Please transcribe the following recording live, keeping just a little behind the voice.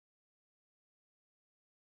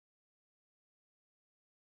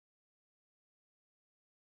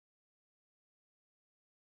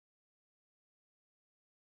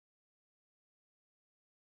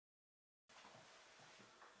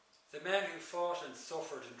The men who fought and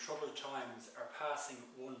suffered in troubled times are passing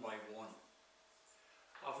one by one.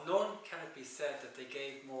 Of none can it be said that they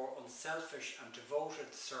gave more unselfish and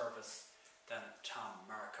devoted service than Tom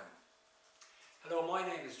Markham. Hello, my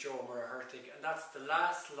name is Joe Muircheartaigh, and that's the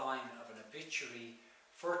last line of an obituary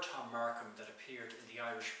for Tom Markham that appeared in the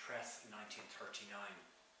Irish press in 1939.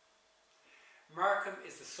 Markham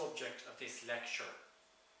is the subject of this lecture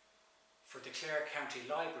for the Clare County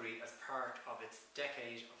Library as part of its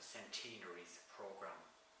Decade of Centenaries programme.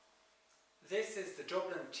 This is the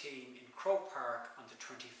Dublin team in Croke Park on the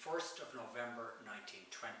 21st of November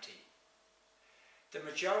 1920. The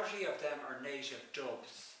majority of them are native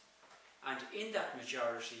Dubs, and in that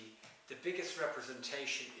majority the biggest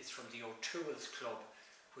representation is from the O'Toole's Club,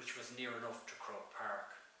 which was near enough to Croke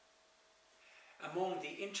Park. Among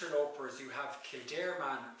the interlopers you have Kildare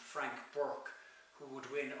man Frank Burke, who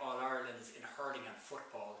would win All-Irelands in hurling and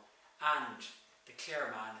football, and the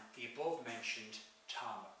Clare man, the above mentioned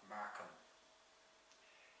Tom Markham.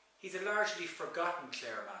 He's a largely forgotten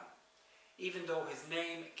Clare man, even though his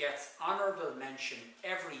name gets honourable mention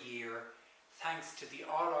every year thanks to the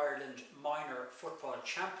All-Ireland Minor Football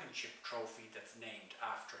Championship trophy that's named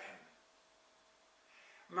after him.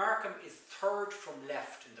 Markham is third from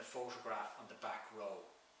left in the photograph on the back row.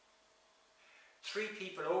 Three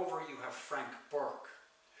people over you have Frank Burke,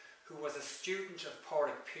 who was a student of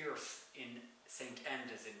Pádraig Pearse in St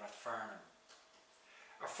Enda's in Rathfarnham.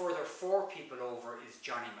 A further four people over is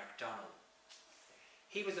Johnny MacDonald.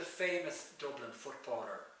 He was a famous Dublin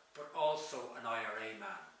footballer, but also an IRA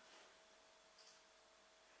man.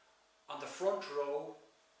 On the front row,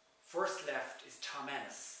 first left, is Tom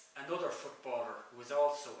Ennis, another footballer who was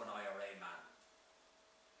also an IRA man.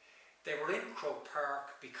 They were in Croke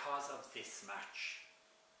Park because of this match.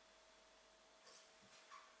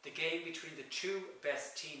 The game between the two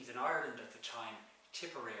best teams in Ireland at the time,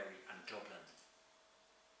 Tipperary and Dublin.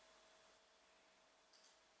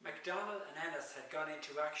 MacDonald and Ennis had gone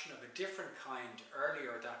into action of a different kind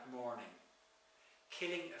earlier that morning,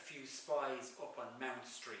 killing a few spies up on Mount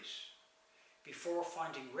Street, before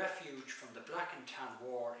finding refuge from the Black and Tan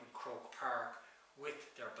War in Croke Park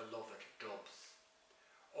with their beloved Dubs,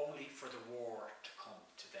 only for the war to come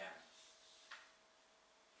to them.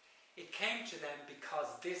 It came to them because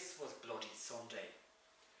this was Bloody Sunday,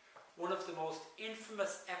 one of the most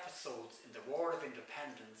infamous episodes in the War of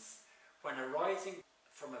Independence, when arising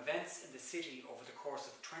from events in the city over the course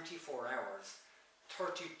of 24 hours,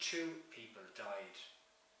 32 people died.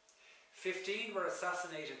 15 were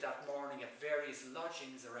assassinated that morning at various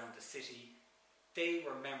lodgings around the city. They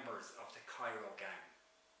were members of the Cairo gang.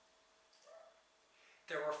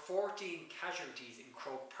 There were 14 casualties in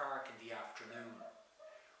Croke Park in the afternoon,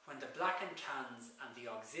 when the Black and Tans and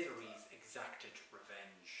the auxiliaries exacted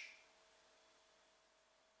revenge.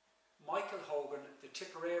 Michael Hogan, the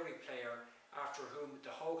Tipperary player after whom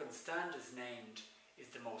the Hogan stand is named, is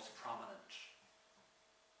the most prominent.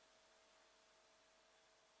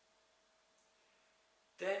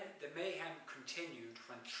 Then the mayhem continued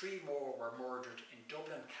when three more were murdered in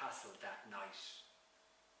Dublin Castle that night.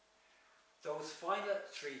 Those final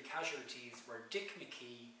three casualties were Dick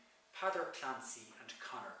McKee, Peadar Clancy and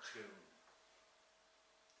Conor Clune.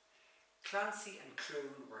 Clancy and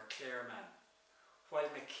Clune were Clare men, while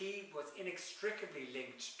McKee was inextricably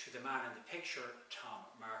linked to the man in the picture, Tom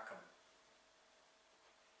Markham.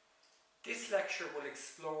 This lecture will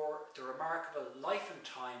explore the remarkable life and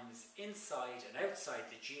times inside and outside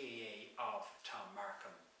the GAA of Tom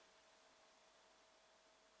Markham.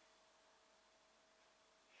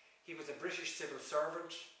 He was a British civil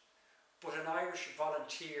servant, but an Irish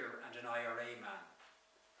volunteer and an IRA man,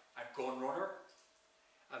 a gun runner,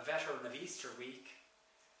 a veteran of Easter Week,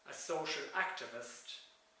 a social activist,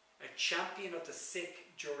 a champion of the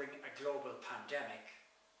sick during a global pandemic,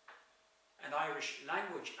 an Irish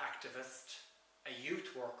language activist, a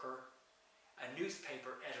youth worker, a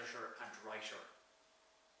newspaper editor and writer,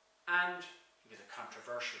 and he was a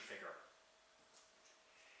controversial figure.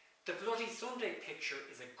 The Bloody Sunday picture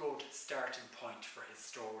is a good starting point for his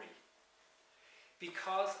story,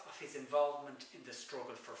 because of his involvement in the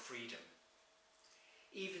struggle for freedom,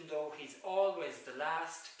 even though he's always the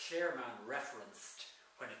last Clare man referenced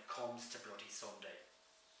when it comes to Bloody Sunday.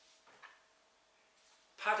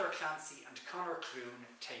 Peadar Clancy and Conor Clune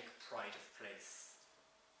take pride of place.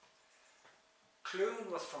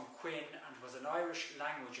 Clune was from Quinn and was an Irish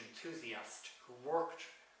language enthusiast who worked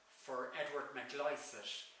for Edward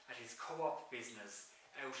MacLysaght at his co-op business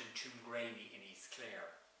out in Toongraney in East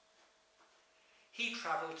Clare. He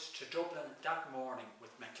travelled to Dublin that morning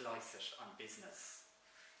with MacLysaght on business.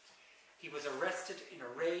 he was arrested in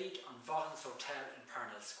a raid on Vaughan's Hotel in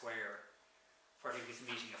Parnell Square, where he was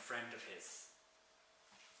meeting a friend of his.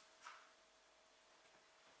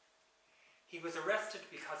 He was arrested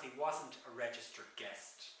because he wasn't a registered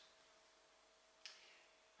guest.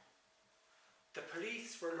 The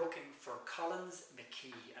police were looking for Collins,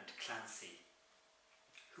 McKee and Clancy,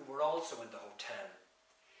 who were also in the hotel,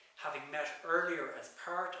 having met earlier as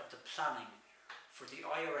part of the planning for the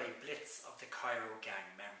IRA blitz of the Cairo gang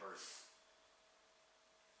members.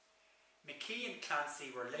 McKee and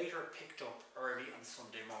Clancy were later picked up early on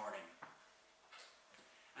Sunday morning,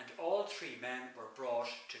 and all three men were brought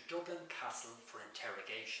to Dublin Castle for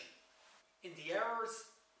interrogation. In the hours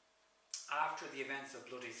after the events of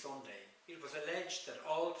Bloody Sunday, it was alleged that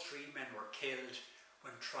all three men were killed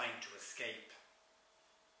when trying to escape.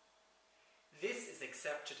 This is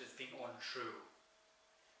accepted as being untrue.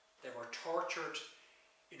 They were tortured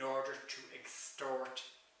in order to extort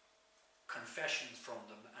confessions from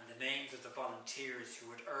them and the names of the volunteers who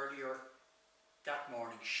had earlier that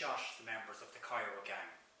morning shot the members of the Cairo gang.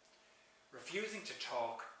 Refusing to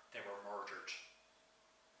talk, they were murdered.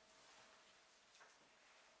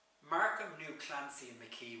 Markham knew Clancy and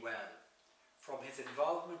McKee well, from his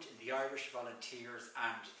involvement in the Irish Volunteers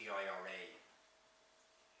and the IRA.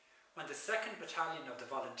 When the 2nd Battalion of the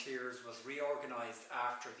Volunteers was reorganised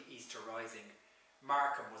after the Easter Rising,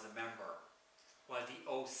 Markham was a member, while the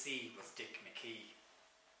OC was Dick McKee.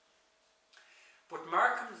 But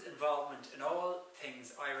Markham's involvement in all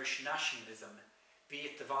things Irish nationalism, be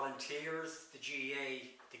it the Volunteers, the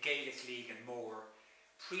GAA, the Gaelic League and more,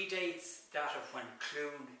 predates that of when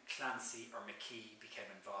Clune, Clancy or McKee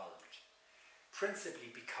became involved,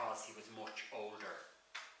 principally because he was much older.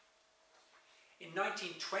 In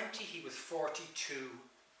 1920 he was 42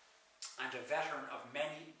 and a veteran of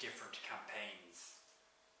many different campaigns.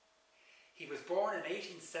 He was born in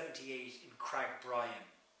 1878 in Cragbrien,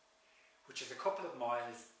 which is a couple of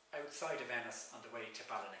miles outside of Ennis on the way to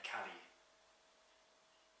Ballynacally.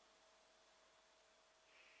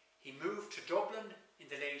 He moved to Dublin in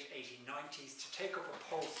the late 1890s to take up a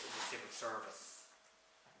post in the civil service.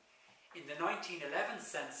 In the 1911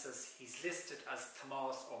 census, he's listed as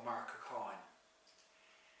Tomás Ó Muircheartaigh,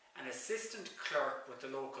 an assistant clerk with the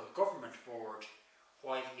local government board,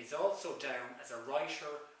 while he is also down as a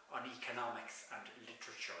writer on economics and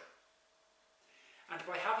literature. And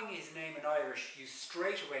by having his name in Irish, you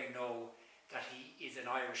straight away know that he is an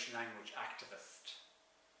Irish language activist.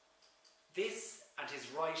 This and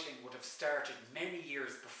his writing would have started many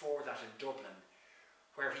years before that in Dublin,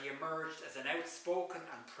 where he emerged as an outspoken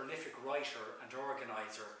and prolific writer and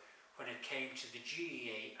organiser when it came to the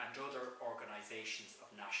GAA and other organisations of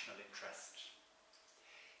national interest.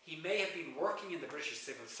 He may have been working in the British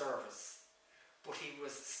Civil Service, but he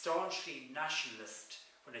was staunchly nationalist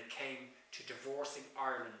when it came to divorcing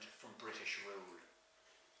Ireland from British rule.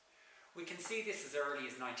 We can see this as early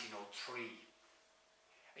as 1903,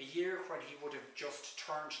 a year when he would have just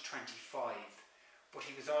turned 25, but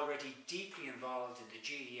he was already deeply involved in the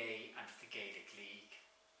GAA and the Gaelic League.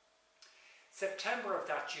 September of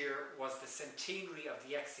that year was the centenary of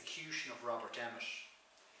the execution of Robert Emmet,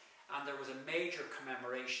 and there was a major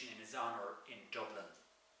commemoration in his honour in Dublin.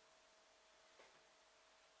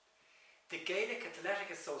 The Gaelic Athletic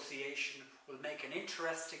Association will make an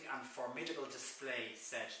interesting and formidable display,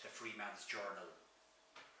 said the Freeman's Journal.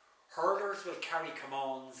 Hurlers will carry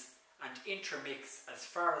commands and intermix as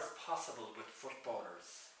far as possible with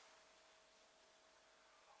footballers.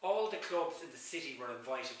 All the clubs in the city were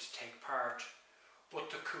invited to take part, but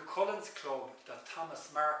the Cuchulain's club that Thomas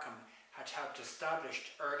Markham had helped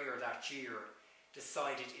establish earlier that year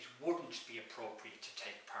decided it wouldn't be appropriate to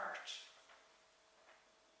take part.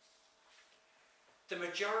 The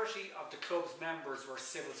majority of the club's members were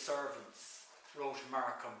civil servants, wrote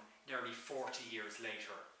Markham nearly 40 years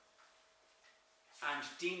later, and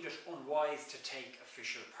deemed it unwise to take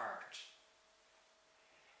official part.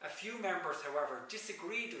 A few members, however,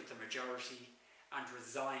 disagreed with the majority and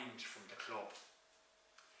resigned from the club.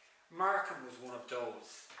 Markham was one of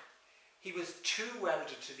those. He was too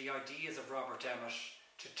welded to the ideas of Robert Emmet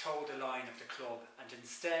to toe the line of the club, and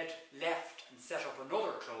instead left and set up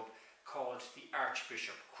another club called the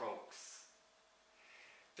Archbishop Crokes.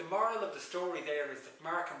 The moral of the story there is that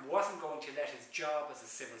Markham wasn't going to let his job as a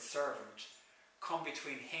civil servant come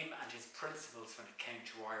between him and his principles when it came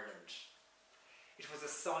to Ireland. It was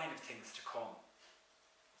a sign of things to come.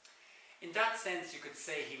 In that sense, you could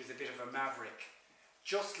say he was a bit of a maverick,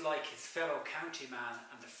 just like his fellow county man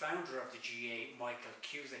and the founder of the GAA, Michael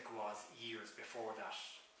Cusack, was years before that.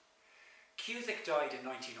 Cusack died in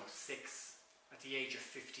 1906 at the age of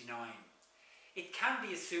 59. It can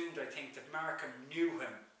be assumed, I think, that Markham knew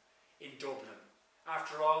him in Dublin.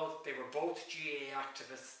 After all, they were both GAA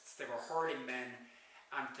activists, they were hurling men,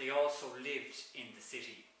 and they also lived in the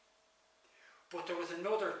city. But there was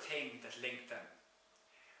another thing that linked them.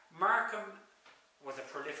 Markham was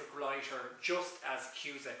a prolific writer, just as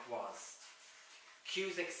Cusack was.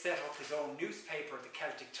 Cusack set up his own newspaper, the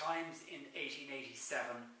Celtic Times, in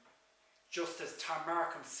 1887, just as Tom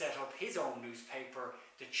Markham set up his own newspaper,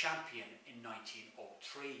 the Champion, in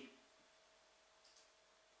 1903.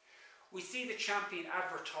 We see the Champion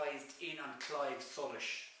advertised in on Clive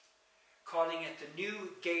Sullish, calling it the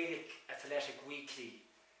new Gaelic athletic weekly,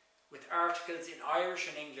 with articles in Irish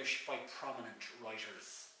and English by prominent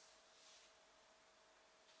writers.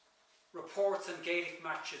 Reports on Gaelic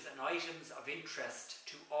matches and items of interest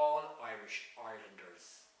to all Irish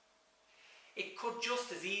Islanders. It could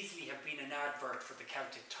just as easily have been an advert for the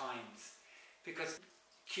Celtic Times, because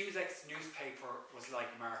Cusack's newspaper was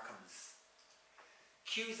like Markham's.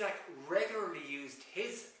 Cusack regularly used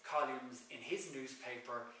his columns in his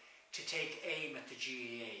newspaper to take aim at the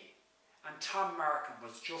GAA, and Tom Markham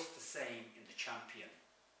was just the same in the Champion.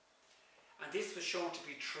 And this was shown to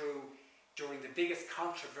be true during the biggest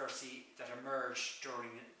controversy that emerged during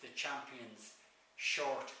the Champion's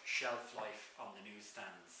short shelf life on the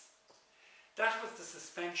newsstands. That was the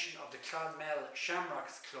suspension of the Clonmel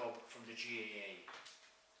Shamrocks Club from the GAA.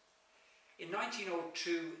 In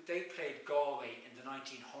 1902, they played Galway in the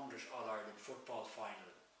 1900 All-Ireland football final.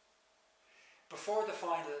 Before the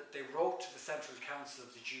final, they wrote to the Central Council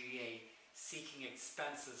of the GAA seeking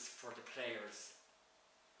expenses for the players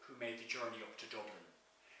who made the journey up to Dublin.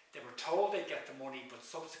 They were told they'd get the money, but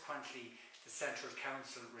subsequently the Central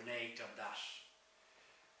Council reneged on that.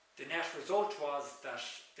 The net result was that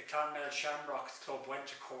the Clonmel Shamrocks Club went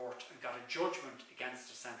to court and got a judgment against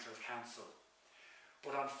the Central Council.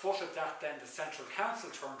 But on foot of that then, the Central Council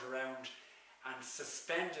turned around and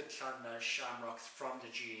suspended Clonmel Shamrocks from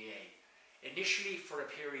the GAA. Initially for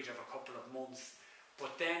a period of a couple of months,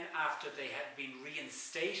 but then after they had been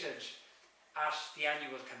reinstated at the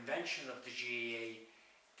annual convention of the GAA,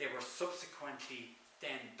 they were subsequently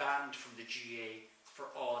then banned from the GAA for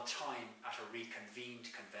all time at a reconvened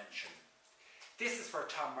convention. This is where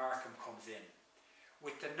Tom Markham comes in,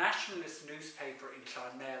 with the nationalist newspaper in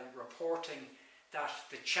Clonmel reporting that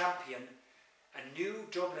the Champion, a new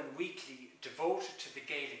Dublin weekly devoted to the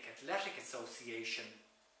Gaelic Athletic Association,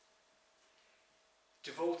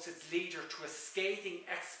 devotes its leader to a scathing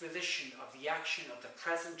exposition of the action of the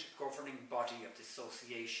present governing body of the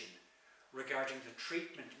association regarding the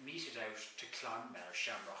treatment meted out to Clonmel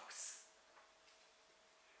Shamrocks.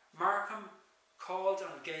 Markham called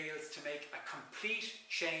on Gaels to make a complete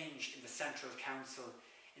change in the Central Council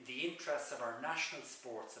in the interests of our national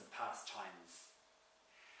sports and pastimes.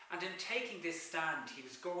 And in taking this stand, he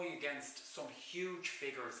was going against some huge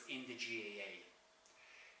figures in the GAA.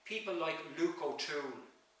 People like Luke O'Toole,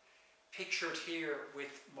 pictured here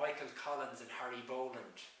with Michael Collins and Harry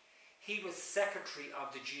Boland. He was secretary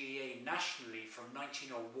of the GAA nationally from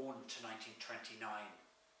 1901 to 1929.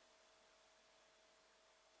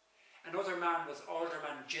 Another man was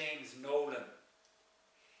Alderman James Nolan.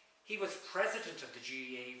 He was president of the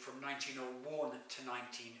GAA from 1901 to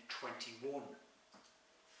 1921.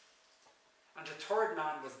 And a third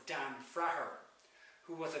man was Dan Fraher,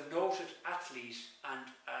 who was a noted athlete and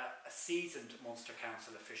a seasoned Munster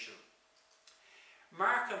Council official.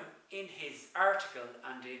 Markham, in his article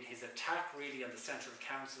and in his attack really on the Central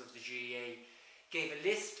Council of the GAA, gave a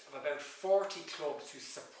list of about 40 clubs who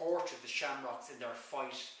supported the Shamrocks in their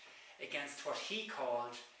fight against what he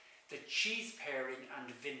called the cheese-paring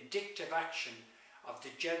and vindictive action of the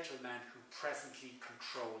gentlemen who presently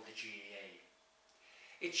control the GAA.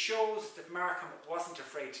 It shows that Markham wasn't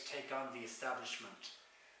afraid to take on the establishment,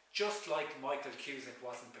 just like Michael Cusack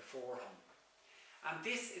wasn't before him. And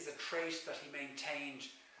this is a trait that he maintained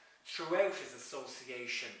throughout his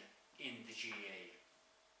association in the GAA.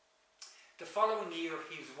 The following year,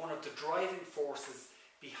 he was one of the driving forces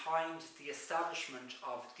behind the establishment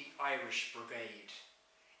of the Irish Brigade.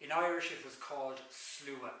 In Irish, it was called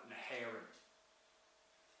Slua na hÉireann.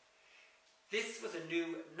 This was a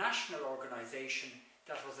new national organisation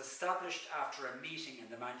that was established after a meeting in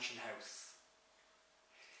the Mansion House.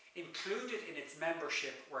 Included in its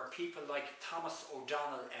membership were people like Thomas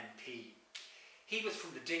O'Donnell MP. He was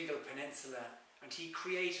from the Dingle Peninsula and he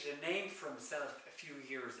created a name for himself a few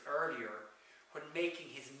years earlier when making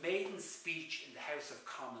his maiden speech in the House of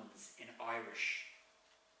Commons in Irish.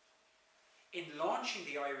 In launching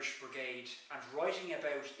the Irish Brigade and writing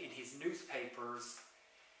about in his newspapers,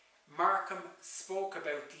 Markham spoke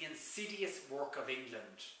about the insidious work of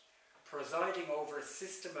England, presiding over a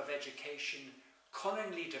system of education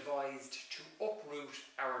cunningly devised to uproot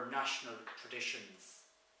our national traditions,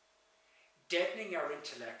 deadening our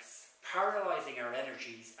intellects, paralysing our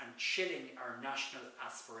energies and chilling our national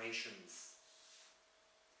aspirations.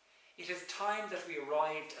 It is time that we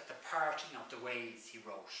arrived at the parting of the ways, he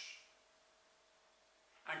wrote.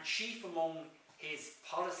 And chief among his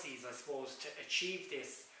policies, I suppose, to achieve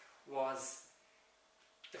this was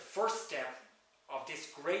the first step of this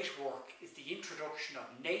great work is the introduction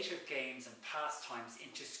of native games and pastimes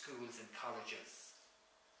into schools and colleges.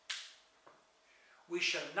 We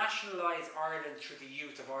shall nationalise Ireland through the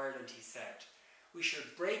youth of Ireland, he said. We shall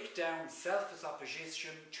break down selfless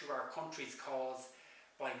opposition to our country's cause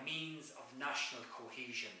by means of national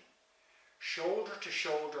cohesion. Shoulder to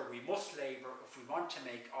shoulder we must labour if we want to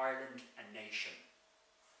make Ireland a nation.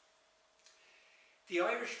 The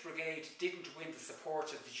Irish Brigade didn't win the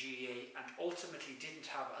support of the GAA and ultimately didn't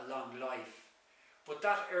have a long life, but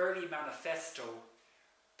that early manifesto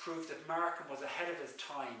proved that Markham was ahead of his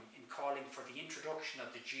time in calling for the introduction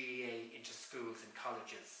of the GAA into schools and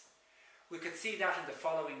colleges. We could see that in the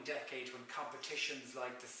following decade when competitions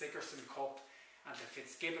like the Sigerson Cup and the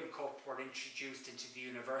Fitzgibbon Cup were introduced into the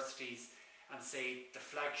universities, and say the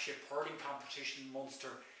flagship hurling competition in Munster,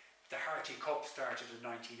 the Harty Cup, started in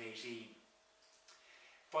 1918.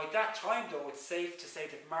 By that time though, it's safe to say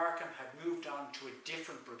that Markham had moved on to a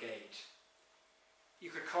different brigade. You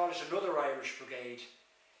could call it another Irish brigade,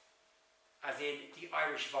 as in the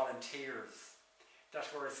Irish Volunteers, that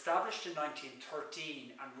were established in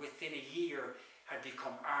 1913 and within a year had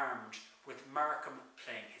become armed, with Markham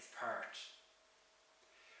playing his part.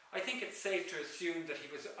 I think it's safe to assume that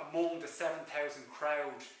he was among the 7,000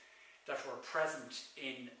 crowd that were present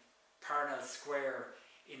in Parnell Square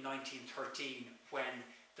in 1913 when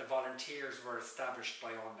the Volunteers were established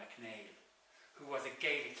by Eoin MacNeill, who was a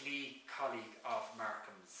Gaelic League colleague of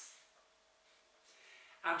Markham's.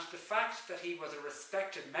 And the fact that he was a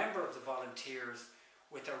respected member of the Volunteers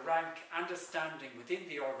with a rank and a standing within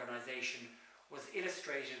the organisation was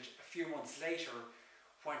illustrated a few months later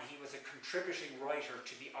when he was a contributing writer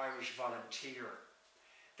to the Irish Volunteer.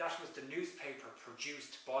 That was the newspaper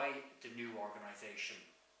produced by the new organisation.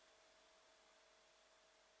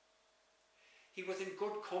 He was in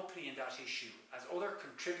good company in that issue, as other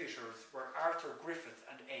contributors were Arthur Griffith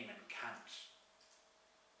and Eamon Cant.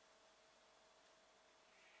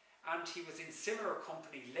 And he was in similar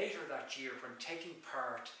company later that year when taking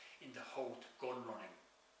part in the Howth gun running.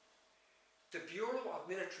 The Bureau of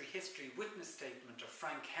Military History witness statement of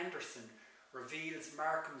Frank Henderson reveals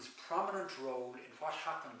Markham's prominent role in what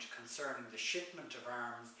happened concerning the shipment of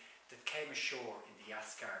arms that came ashore in the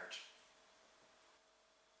Asgard.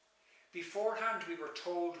 Beforehand we were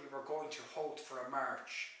told we were going to Howth for a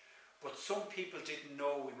march, but some people didn't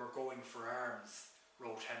know we were going for arms,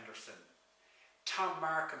 wrote Henderson. Tom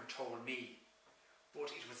Markham told me,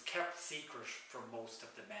 but it was kept secret from most of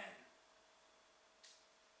the men.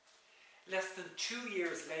 Less than 2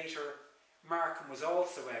 years later, Markham was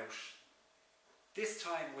also out, this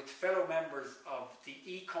time with fellow members of the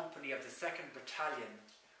E Company of the 2nd Battalion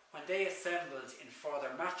when they assembled in Father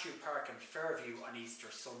Matthew Park in Fairview on Easter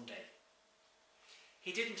Sunday.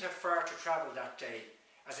 He didn't have far to travel that day,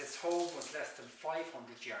 as his home was less than 500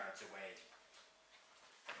 yards away.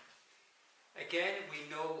 Again, we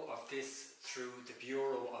know of this through the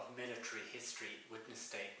Bureau of Military History witness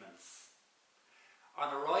statements.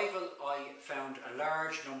 On arrival, I found a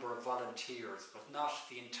large number of volunteers, but not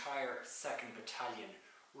the entire 2nd Battalion,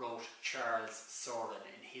 wrote Charles Sorin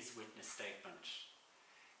in his witness statement.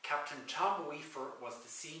 Captain Tom Weaver was the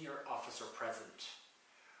senior officer present.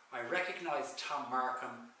 I recognised Tom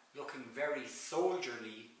Markham looking very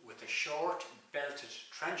soldierly with a short belted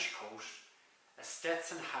trench coat, a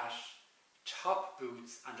Stetson hat, top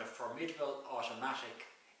boots and a formidable automatic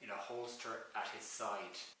in a holster at his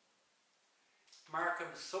side.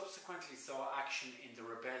 Markham subsequently saw action in the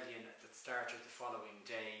rebellion that started the following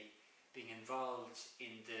day, being involved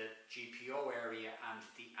in the GPO area and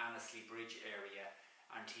the Annesley Bridge area,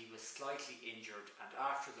 and he was slightly injured, and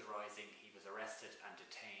after the rising he was arrested and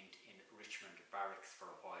detained in Richmond Barracks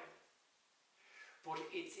for a while. But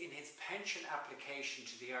it's in his pension application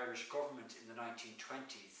to the Irish government in the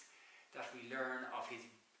 1920s that we learn of his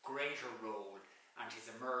greater role and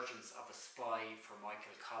his emergence of a spy for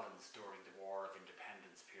Michael Collins during the War of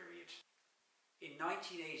Independence period. In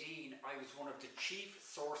 1918, I was one of the chief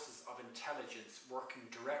sources of intelligence working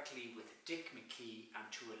directly with Dick McKee and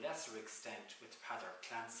to a lesser extent with Peadar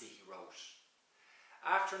Clancy, he wrote.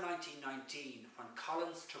 After 1919, when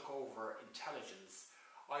Collins took over intelligence,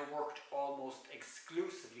 I worked almost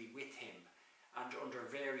exclusively with him and under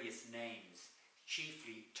various names,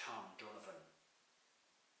 chiefly Tom Donovan.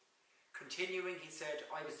 Continuing, he said,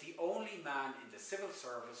 "I was the only man in the civil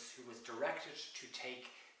service who was directed to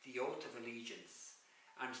take the oath of allegiance,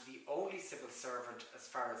 and the only civil servant, as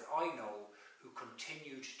far as I know, who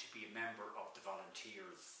continued to be a member of the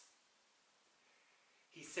Volunteers."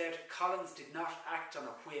 He said Collins did not act on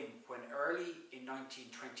a whim when early in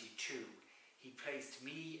 1922 he placed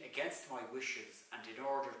me against my wishes and in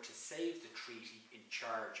order to save the treaty in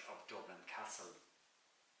charge of Dublin Castle.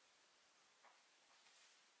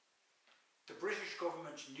 The British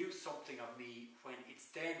government knew something of me when its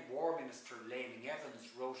then War Minister Leaming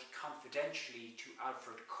Evans wrote confidentially to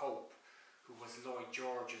Alfred Cope, who was Lloyd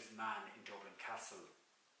George's man in Dublin Castle.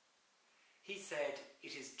 He said,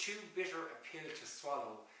 "It is too bitter a pill to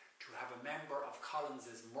swallow to have a member of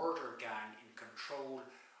Collins's murder gang in control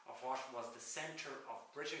of what was the centre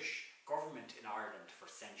of British government in Ireland for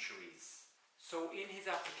centuries." So in his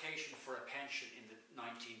application for a pension in the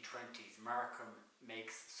 1920s, Markham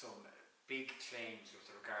makes some big claims with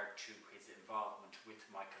regard to his involvement with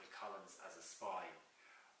Michael Collins as a spy.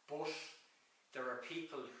 But there are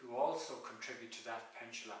people who also contribute to that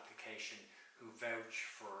pension application who vouch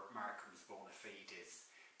for Markham's bona fides.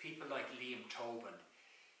 People like Liam Tobin.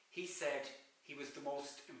 He said he was the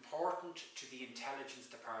most important to the intelligence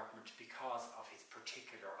department because of his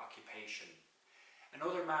particular occupation.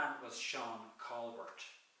 Another man was Sean Colbert.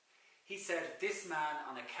 He said this man,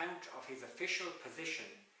 on account of his official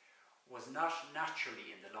position, was not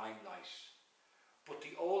naturally in the limelight. But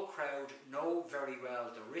the old crowd know very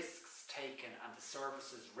well the risks taken and the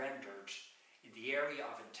services rendered in the area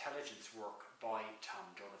of intelligence work by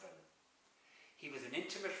Tom Donovan. He was an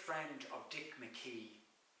intimate friend of Dick McKee.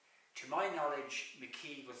 To my knowledge,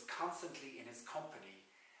 McKee was constantly in his company,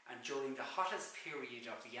 and during the hottest period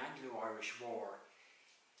of the Anglo-Irish War,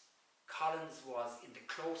 Collins was in the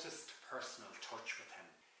closest personal touch with him.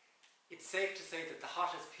 It's safe to say that the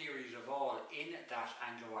hottest period of all in that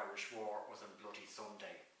Anglo-Irish War was on Bloody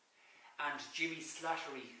Sunday. And Jimmy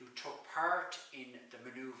Slattery, who took part in the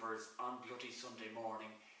manoeuvres on Bloody Sunday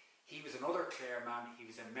morning, he was another Clare man. He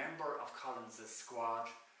was a member of Collins's squad,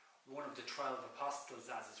 one of the 12 apostles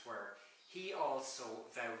as it were. He also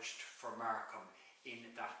vouched for Markham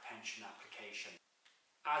in that pension application.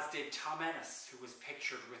 As did Tom Ennis, who was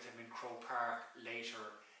pictured with him in Croke Park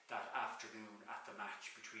later that afternoon at the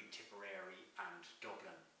match between Tipperary and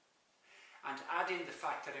Dublin. And add in the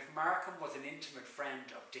fact that if Markham was an intimate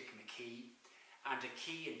friend of Dick McKee and a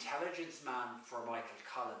key intelligence man for Michael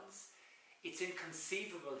Collins, it's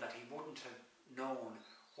inconceivable that he wouldn't have known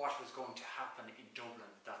what was going to happen in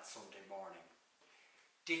Dublin that Sunday morning.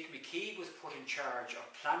 Dick McKee was put in charge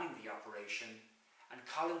of planning the operation, and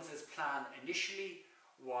Collins's plan initially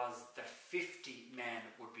was that 50 men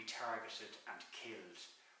would be targeted and killed,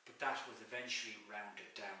 but that was eventually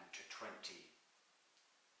rounded down to 20.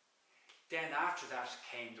 Then after that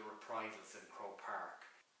came the reprisals in Croke Park.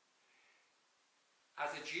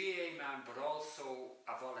 As a GAA man but also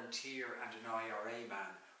a volunteer and an IRA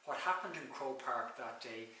man, what happened in Croke Park that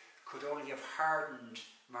day could only have hardened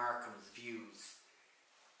Markham's views.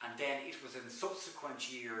 And then it was in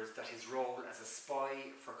subsequent years that his role as a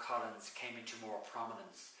spy for Collins came into more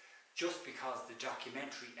prominence, just because the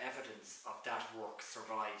documentary evidence of that work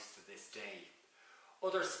survives to this day.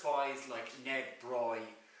 Other spies like Ned Broy,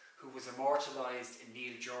 who was immortalised in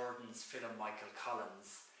Neil Jordan's film Michael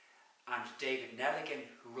Collins, and David Nelligan,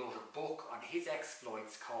 who wrote a book on his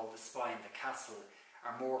exploits called The Spy in the Castle,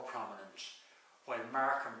 are more prominent, while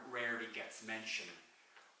Markham rarely gets mention.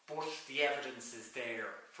 But the evidence is there.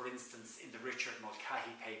 For instance, in the Richard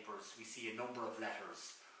Mulcahy papers, we see a number of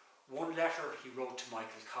letters. One letter he wrote to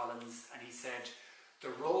Michael Collins, and he said, "The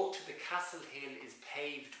road to the Castle Hill is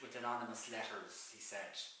paved with anonymous letters," he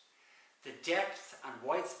said. "The depth and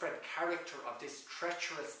widespread character of this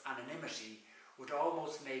treacherous anonymity would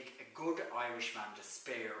almost make a good Irishman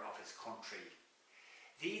despair of his country."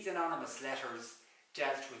 These anonymous letters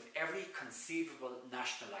dealt with every conceivable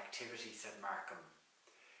national activity, said Markham.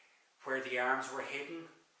 Where the arms were hidden,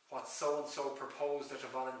 what so-and-so proposed at a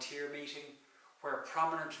volunteer meeting, where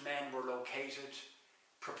prominent men were located,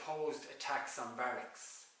 proposed attacks on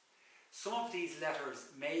barracks. Some of these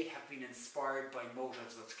letters may have been inspired by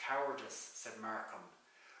motives of cowardice, said Markham,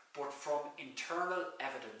 but from internal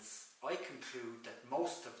evidence I conclude that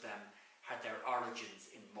most of them had their origins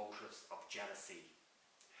in motives of jealousy.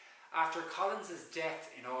 After Collins's death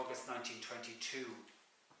in August 1922,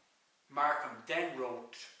 Markham then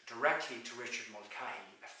wrote directly to Richard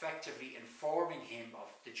Mulcahy, effectively informing him of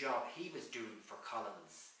the job he was doing for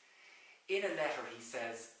Collins. In a letter he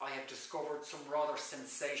says, "I have discovered some rather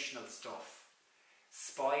sensational stuff.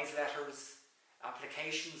 spies letters,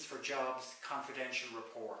 applications for jobs, confidential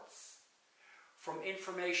reports. From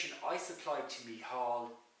information I supplied to Meath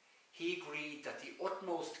Hall, he agreed that the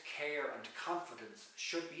utmost care and confidence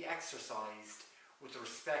should be exercised with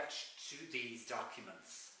respect to these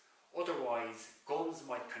documents. Otherwise, guns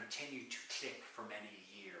might continue to click for many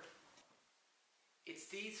a year. It's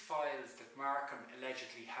these files that Markham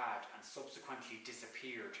allegedly had and subsequently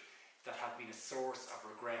disappeared that have been a source of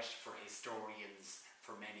regret for historians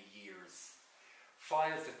for many years.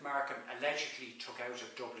 Files that Markham allegedly took out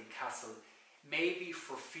of Dublin Castle, maybe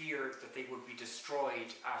for fear that they would be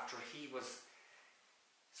destroyed after he was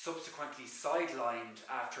subsequently sidelined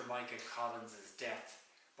after Michael Collins's death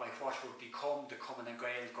by what would become the Cumann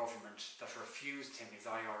Gael government that refused him his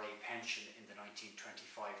IRA pension in the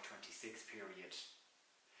 1925-26 period.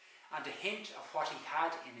 And a hint of what he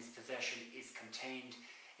had in his possession is contained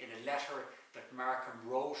in a letter that Markham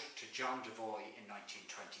wrote to John Devoy in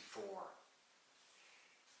 1924.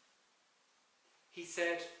 He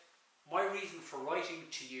said, "My reason for writing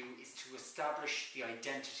to you is to establish the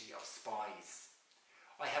identity of spies.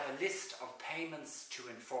 I have a list of payments to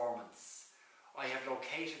informants. I have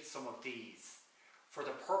located some of these. For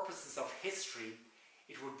the purposes of history,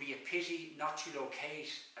 it would be a pity not to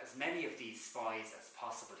locate as many of these spies as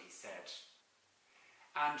possible," he said.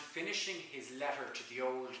 And finishing his letter to the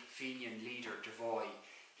old Fenian leader Devoy,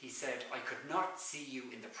 he said, "I could not see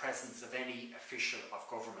you in the presence of any official of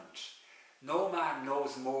government. No man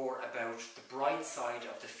knows more about the bright side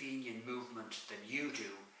of the Fenian movement than you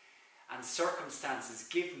do, and circumstances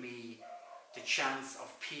give me the chance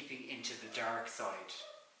of peeping into the dark side."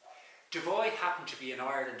 Devoy happened to be in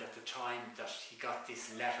Ireland at the time that he got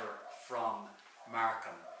this letter from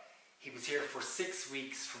Markham. He was here for 6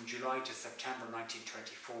 weeks from July to September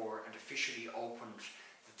 1924 and officially opened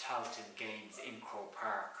the Tailteann Games in Croke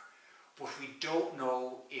Park. But we don't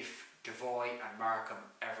know if Devoy and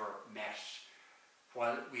Markham ever met,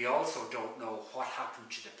 while we also don't know what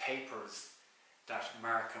happened to the papers that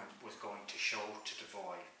Markham was going to show to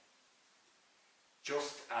Devoy.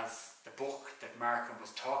 Just as the book that Markham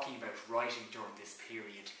was talking about writing during this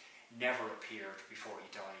period never appeared before he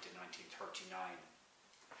died in 1939.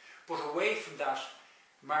 But away from that,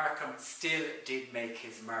 Markham still did make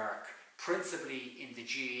his mark, principally in the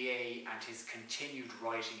GAA and his continued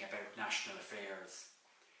writing about national affairs.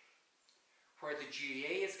 Where the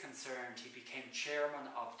GAA is concerned, he became chairman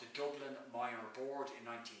of the Dublin Minor Board in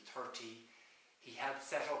 1930. He helped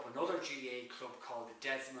set up another GAA club called the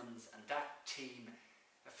Desmonds, and that team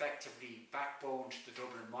effectively backboned the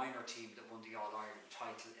Dublin minor team that won the All-Ireland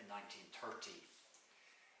title in 1930.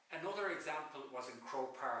 Another example was in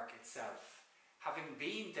Croke Park itself. Having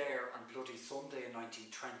been there on Bloody Sunday in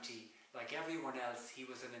 1920, like everyone else, he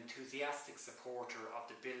was an enthusiastic supporter of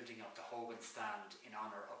the building of the Hogan stand in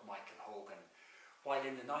honour of Michael Hogan. While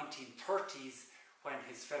in the 1930s, when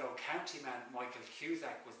his fellow countyman Michael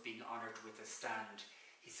Cusack was being honoured with a stand,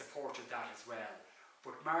 he supported that as well.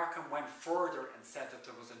 But Markham went further and said that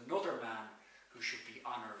there was another man who should be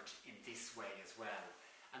honoured in this way as well,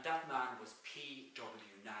 and that man was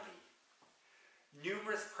P.W. Nally.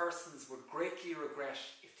 Numerous persons would greatly regret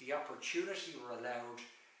if the opportunity were allowed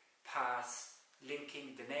pass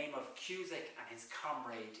linking the name of Cusack and his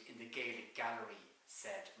comrade in the Gaelic gallery,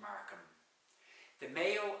 said Markham. The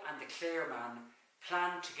Mayo and the Clareman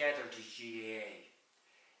planned together the GAA.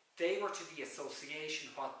 They were to the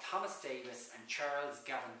association what Thomas Davis and Charles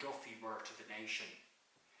Gavin Duffy were to the nation.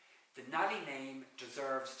 The Nally name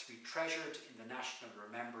deserves to be treasured in the national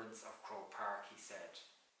remembrance of Croke Park, he said.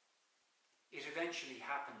 It eventually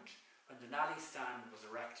happened when the Nally stand was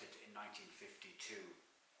erected in 1952.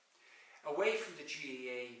 Away from the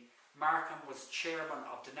GAA, Markham was chairman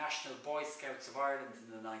of the National Boy Scouts of Ireland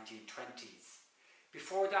in the 1920s.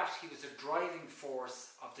 Before that, he was a driving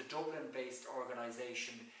force of the Dublin-based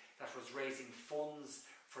organisation that was raising funds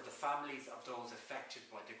for the families of those affected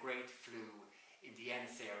by the Great Flu in the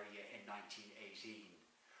Ennis area in 1918.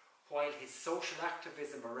 While his social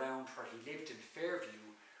activism around where he lived in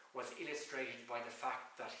Fairview was illustrated by the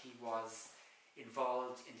fact that he was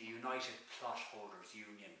involved in the United Plot Holders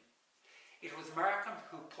Union. It was Markham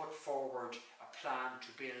who put forward a plan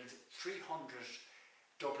to build 300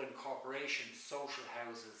 Dublin Corporation social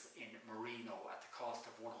houses in Marino at the cost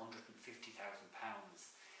of £150,000.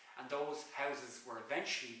 And those houses were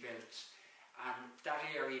eventually built, and that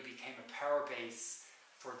area became a power base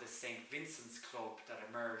for the St. Vincent's Club that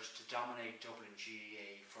emerged to dominate Dublin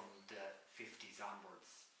GAA from the 50s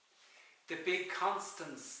onwards. The big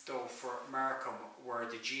constants, though, for Markham were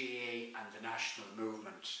the GAA and the national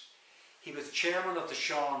movement. He was chairman of the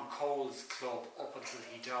Sean Coles Club up until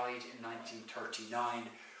he died in 1939,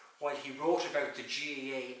 while he wrote about the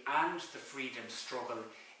GAA and the freedom struggle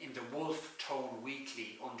in the Wolf Tone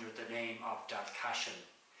Weekly under the name of Dalcashin.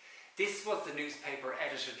 This was the newspaper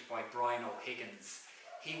edited by Brian O'Higgins.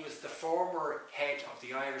 He was the former head of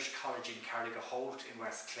the Irish College in Carrigaholt in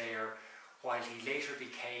West Clare, while he later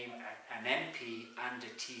became an MP and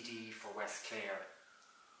a TD for West Clare.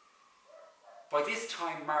 By this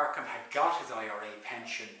time Markham had got his IRA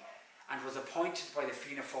pension and was appointed by the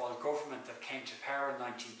Fianna Fáil government that came to power in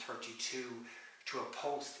 1932 to a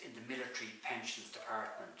post in the Military Pensions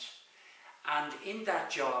Department. And in that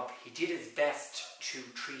job he did his best to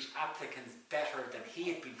treat applicants better than he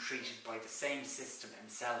had been treated by the same system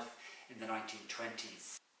himself in the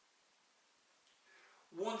 1920s.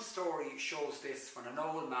 One story shows this when an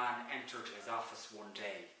old man entered his office one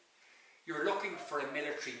day. "You're looking for a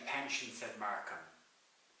military pension," said Markham.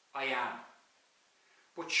 "I am.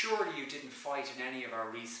 But surely you didn't fight in any of our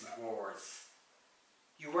recent wars.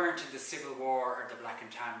 You weren't in the Civil War or the Black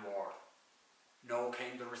and Tan War." "No,"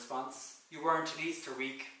 came the response. "You weren't in Easter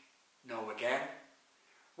Week." "No again."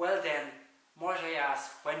 "Well then, might I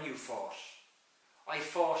ask when you fought?" "I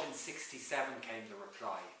fought in '67, came the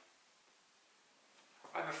reply.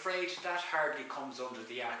 "I'm afraid that hardly comes under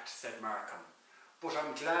the Act," said Markham, "but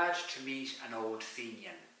I'm glad to meet an old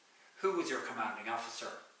Fenian. Who was your commanding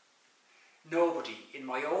officer?" "Nobody. In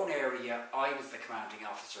my own area, I was the commanding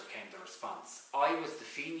officer," came the response. "I was the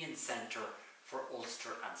Fenian Centre for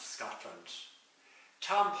Ulster and Scotland."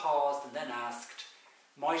 Tom paused and then asked,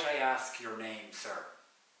 "Might I ask your name, sir?"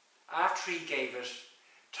 After he gave it,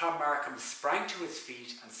 Tom Markham sprang to his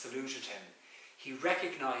feet and saluted him. He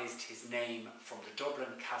recognised his name from the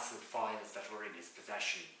Dublin Castle files that were in his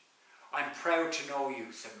possession. "I'm proud to know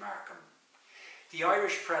you," said Markham. The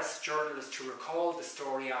Irish press journalist who recalled the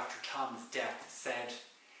story after Tom's death said,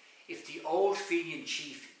 "If the old Fenian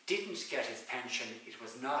chief didn't get his pension, it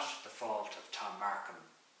was not the fault of Tom Markham."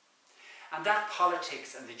 And that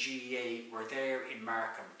politics and the GAA were there in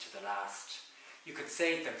Markham to the last. You could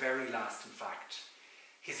say the very last, in fact.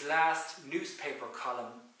 His last newspaper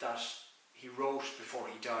column that he wrote before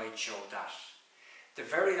he died showed that. The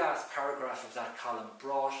very last paragraph of that column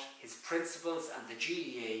brought his principles and the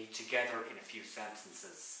GAA together in a few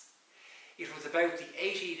sentences. It was about the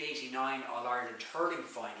 1889 All-Ireland hurling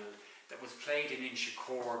final that was played in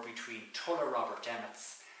Inchicore between Tulla Robert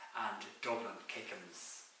Emmets and Dublin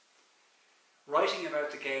Kickham's. Writing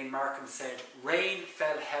about the game, Markham said, "Rain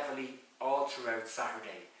fell heavily all throughout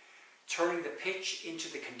Saturday, turning the pitch into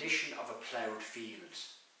the condition of a ploughed field.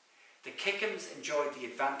 The Kickhams enjoyed the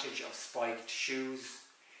advantage of spiked shoes.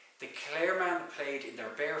 The Claremen played in their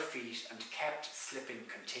bare feet and kept slipping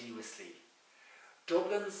continuously.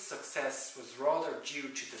 Dublin's success was rather due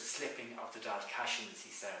to the slipping of the Dalcashins,"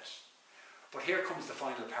 he said. But here comes the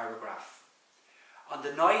final paragraph. "On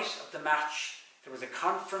the night of the match, there was a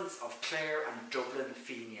conference of Clare and Dublin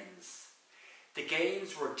Fenians. The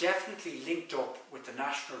games were definitely linked up with the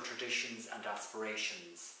national traditions and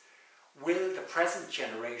aspirations. Will the present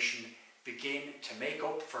generation begin to make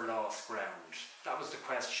up for lost ground?" That was the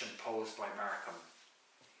question posed by Markham.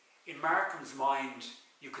 In Markham's mind,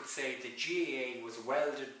 you could say the GAA was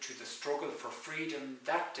welded to the struggle for freedom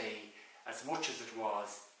that day as much as it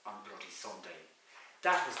was on Bloody Sunday.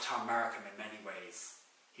 That was Tom Markham in many ways.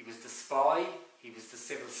 He was the spy, he was the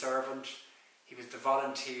civil servant, he was the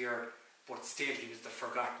volunteer, but still he was the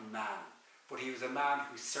forgotten man. But he was a man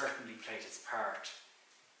who certainly played his part.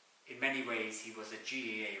 In many ways, he was a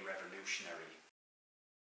GAA revolutionary.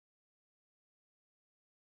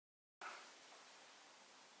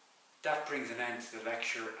 That brings an end to the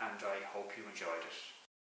lecture, and I hope you enjoyed it.